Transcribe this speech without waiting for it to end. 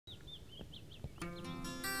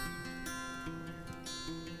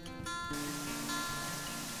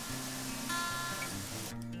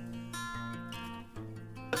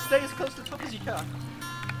stay as close to the top as you can.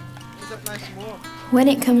 Is that nice and warm? When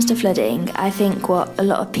it comes to flooding, I think what a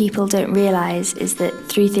lot of people don't realise is that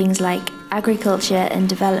through things like agriculture and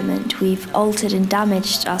development, we've altered and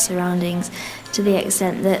damaged our surroundings to the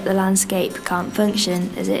extent that the landscape can't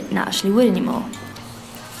function as it naturally would anymore.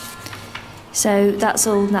 So that's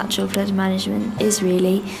all natural flood management is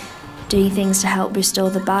really, doing things to help restore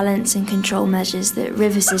the balance and control measures that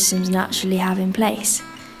river systems naturally have in place.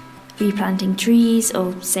 Replanting trees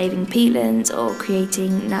or saving peatlands or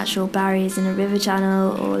creating natural barriers in a river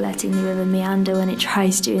channel or letting the river meander when it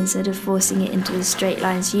tries to instead of forcing it into the straight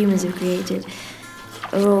lines humans have created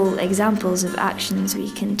are all examples of actions we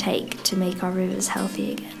can take to make our rivers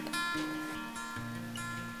healthy again.